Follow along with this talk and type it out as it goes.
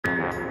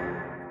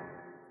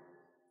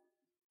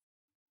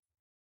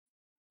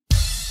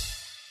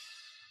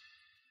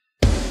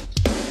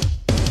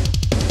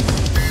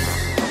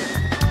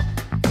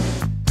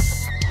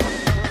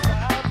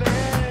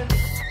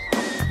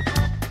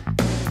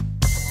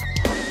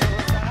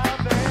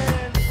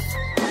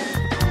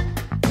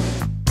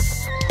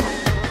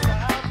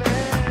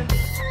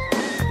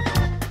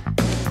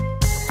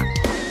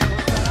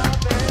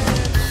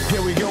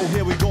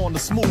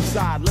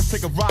side. Let's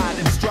take a ride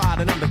in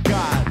stride, and I'm the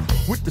guide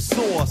with the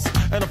source.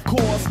 And of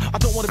course, I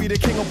don't want to be the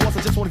king of boss,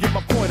 I just want to get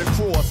my point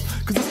across.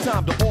 Cause it's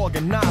time to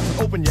organize and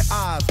open your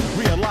eyes.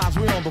 Realize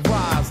we're on the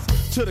rise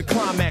to the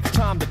climax,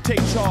 time to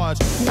take charge.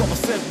 Whoever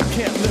said we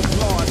can't live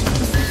large,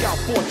 to seek out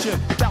fortune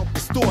without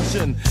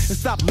distortion, and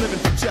stop living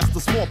for just a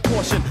small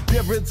portion.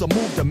 There is a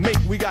move to make,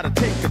 we gotta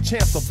take a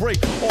chance to break.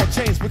 All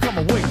chains become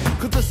awake,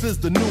 cause this is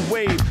the new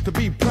wave. To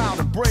be proud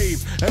and brave,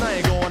 and I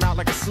ain't going out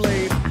like a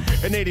slave.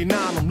 In 89,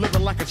 I'm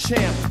living like a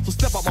champ, so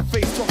step out my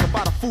face, talk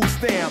about a food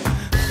stamp.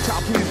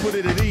 Child, please put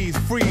it at ease,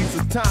 freeze,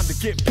 it's time to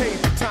get paid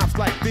for times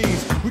like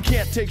these. We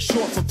can't take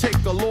short, so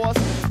take the loss.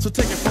 So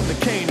take it from the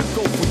Kane and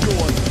go for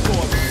yours, of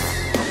course.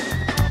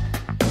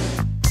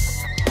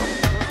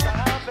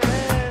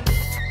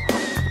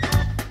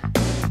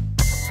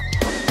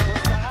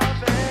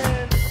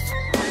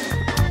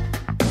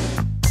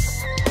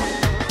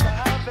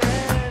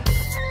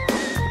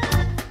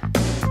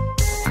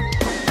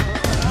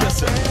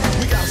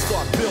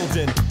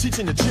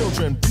 Teaching the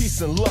children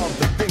peace and love,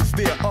 the things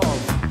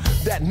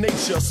thereof, that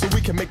nature, so we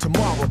can make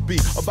tomorrow be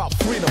about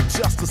freedom,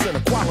 justice, and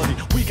equality.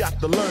 We got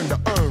to learn to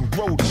earn,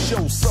 grow to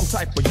show some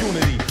type of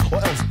unity,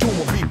 or else doom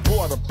will be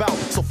brought about.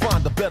 So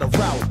find a better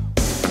route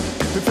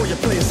before your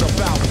play is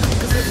about.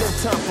 Cause there's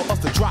no time for us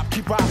to drop,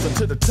 keep rising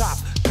to the top.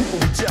 People,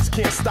 we just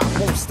can't stop,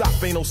 won't stop,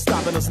 ain't no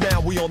stopping us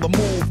now, we on the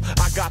move.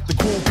 I got the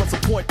groove, plus a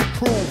point to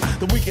prove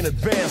that we can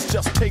advance,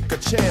 just take a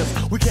chance.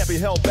 We can't be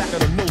held back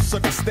under no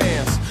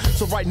circumstance.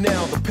 So right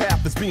now the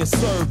path is being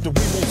served, and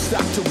we won't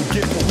stop till we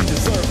get what we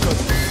deserve.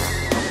 Cause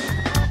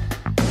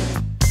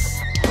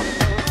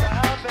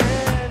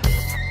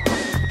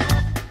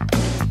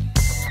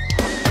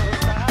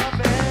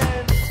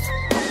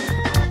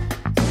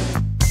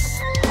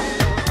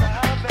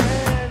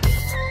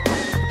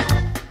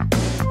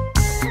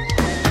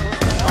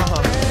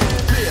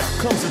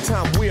comes a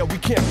time where we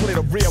can't play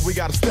the rear. We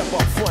gotta step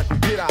up front and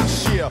get our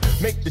share.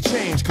 Make the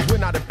change, cause we're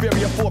not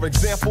inferior. For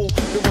example,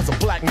 there was a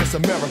blackness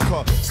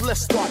America. So let's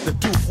start to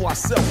do for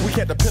ourselves. We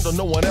can't depend on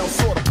no one else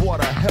or the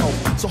border help.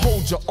 So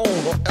hold your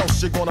own, or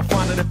else you're gonna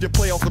find that if you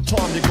play Uncle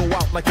Tom, you go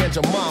out like Aunt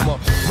Jemima.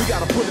 We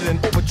gotta put it in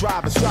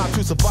overdrive and strive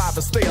to survive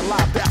and stay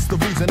alive. That's the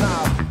reason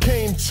I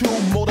came to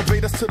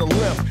motivate us to the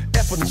left.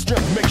 Effort and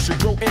strength makes you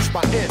grow inch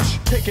by inch.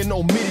 Taking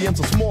no mediums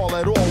or small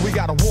at all. We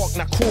gotta walk,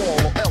 not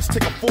crawl, or else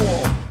take a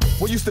fall.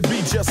 What used to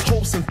be just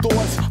hopes and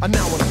thoughts are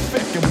now in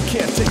effect, and we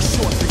can't take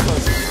shorts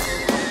because